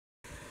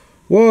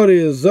What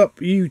is up,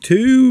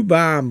 YouTube?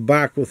 I'm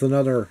back with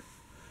another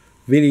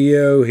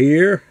video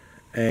here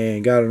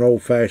and got an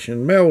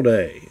old-fashioned mail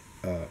day.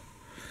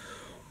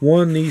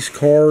 Won these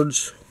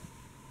cards,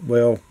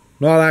 well,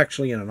 not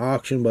actually in an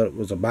auction, but it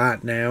was a buy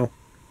it now.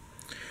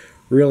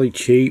 Really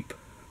cheap.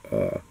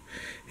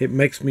 It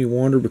makes me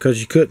wonder because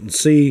you couldn't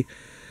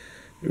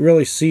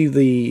really see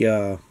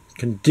the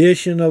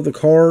condition of the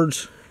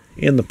cards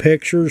in the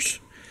pictures.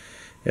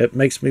 It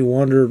makes me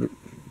wonder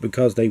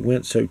because they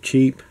went so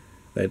cheap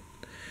that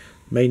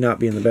may not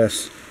be in the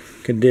best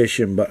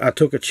condition, but I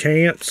took a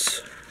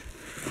chance.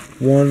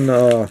 Won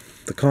the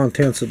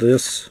contents of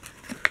this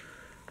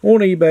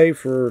on eBay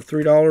for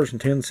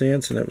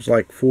 $3.10, and it was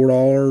like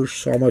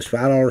 $4, almost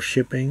 $5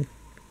 shipping.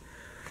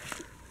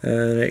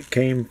 And it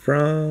came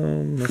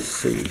from, let's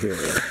see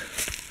here,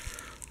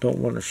 don't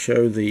want to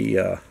show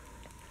the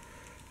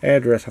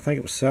address. I think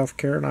it was South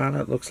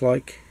Carolina, it looks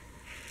like,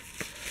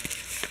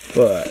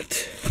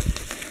 but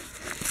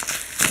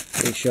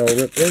we shall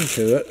rip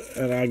into it.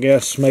 And I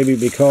guess maybe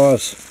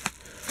because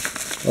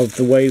of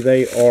the way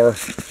they are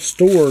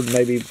stored,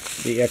 maybe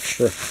the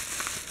extra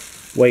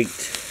weight.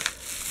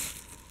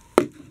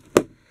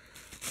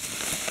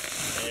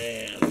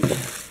 And I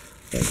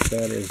think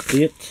that is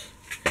it.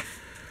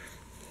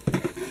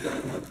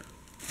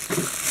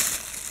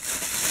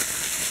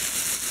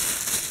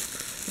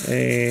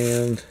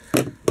 And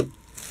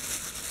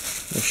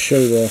I'll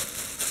show the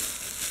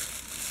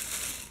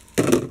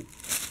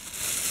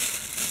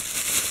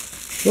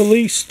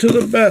least to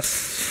the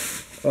best.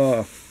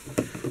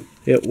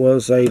 It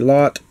was a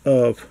lot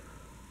of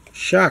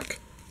Shaq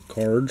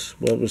cards.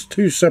 Well, it was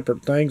two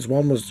separate things.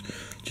 One was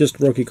just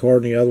rookie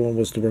card, and the other one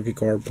was the rookie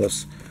card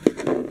plus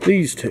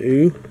these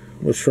two,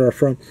 which are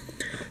from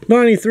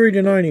 93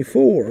 to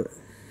 94.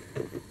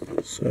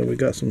 So we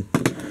got some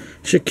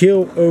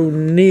Shaquille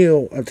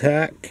O'Neal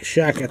attack,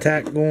 Shaq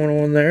Attack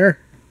going on there.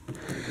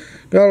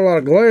 Got a lot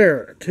of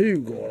glare too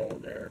going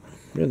on there.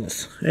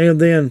 Goodness. And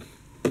then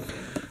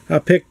I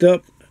picked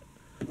up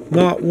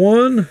not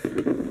one,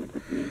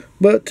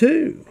 but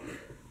two.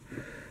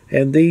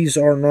 And these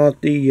are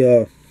not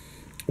the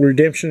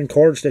redemption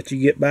cards that you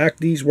get back.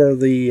 These were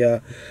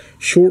the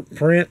short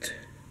print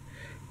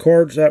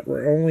cards that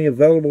were only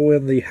available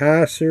in the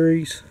high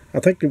series. I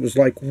think it was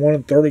like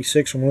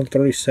 136 and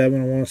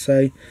 137, I want to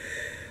say.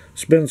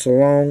 It's been so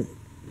long.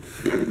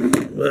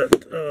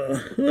 But,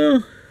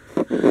 well,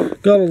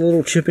 got a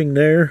little chipping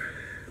there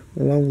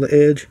along the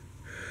edge.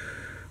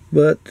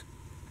 But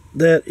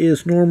that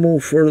is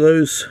normal for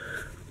those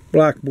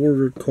black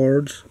bordered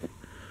cards.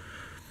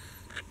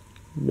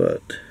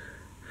 But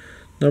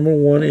number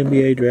one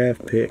NBA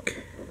draft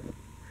pick.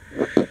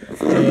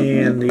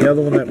 And the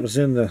other one that was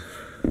in the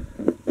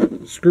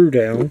screw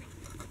down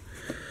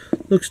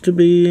looks to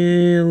be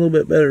in a little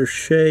bit better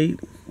shape.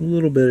 A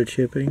little bit of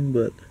chipping,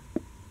 but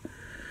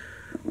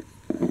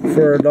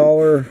for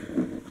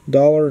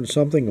 $1 and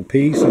something a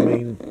piece, I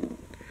mean,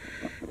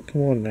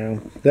 come on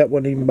now. That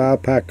wouldn't even buy a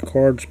pack of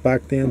cards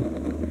back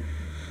then.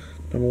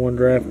 Number one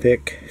draft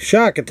pick,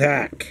 Shaq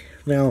Attack.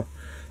 Now,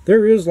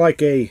 there is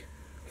like a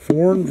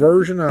foreign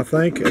version, I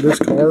think, of this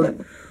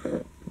card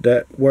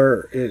that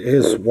where it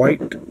is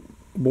white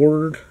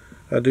bordered,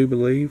 I do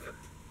believe.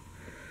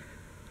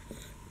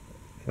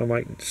 I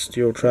might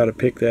still try to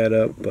pick that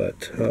up,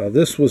 but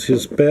this was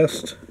his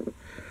best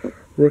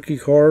rookie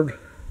card.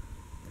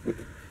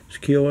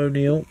 Shaquille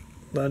O'Neal,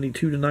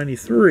 92 to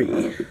 93.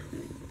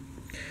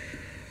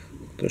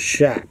 The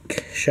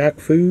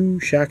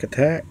Shaq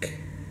Attack.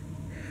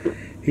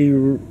 He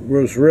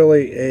was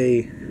really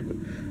a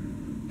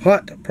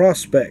hot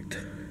prospect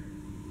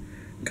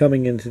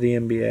coming into the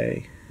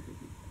NBA.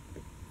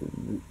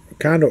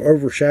 Kind of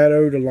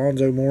overshadowed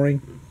Alonzo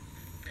Mourning.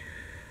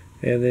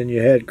 And then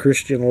you had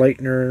Christian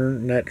Laettner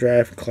in that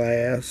draft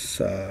class.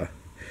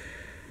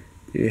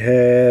 You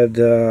had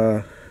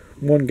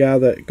one guy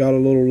that got a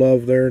little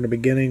love there in the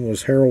beginning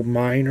was Harold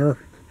Miner,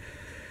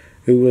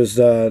 who was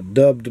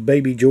dubbed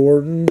Baby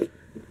Jordan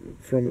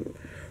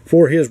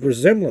for his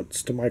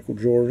resemblance to Michael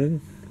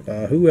Jordan.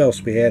 Who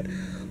else we had?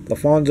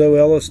 LaFonso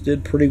Ellis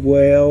did pretty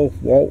well.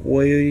 Walt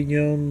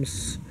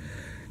Williams,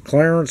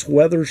 Clarence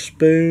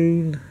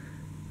Weatherspoon.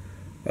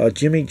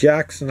 Jimmy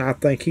Jackson, I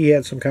think he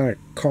had some kind of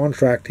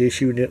contract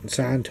issue and didn't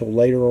sign until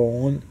later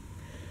on.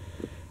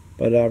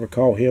 But I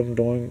recall him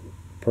doing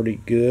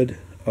pretty good.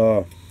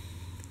 Todd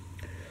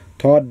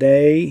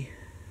Day.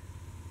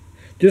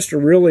 Just a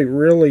really,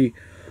 really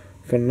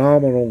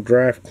phenomenal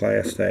draft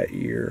class that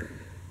year.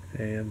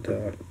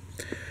 And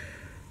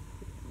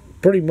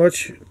pretty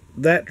much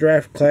that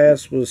draft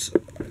class was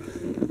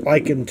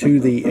likened to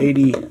the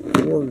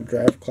 84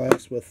 draft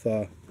class with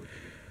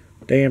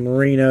Dan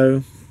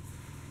Marino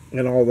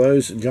and all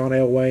those. John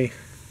Elway.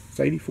 It's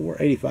 84,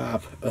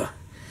 85.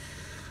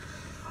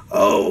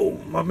 Oh,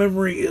 my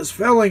memory is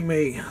failing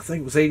me. I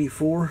think it was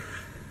 84.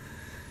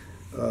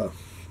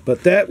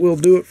 But that will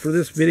do it for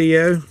this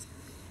video.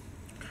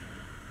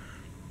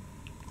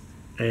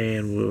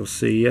 And we'll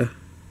see you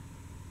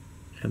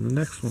in the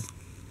next one.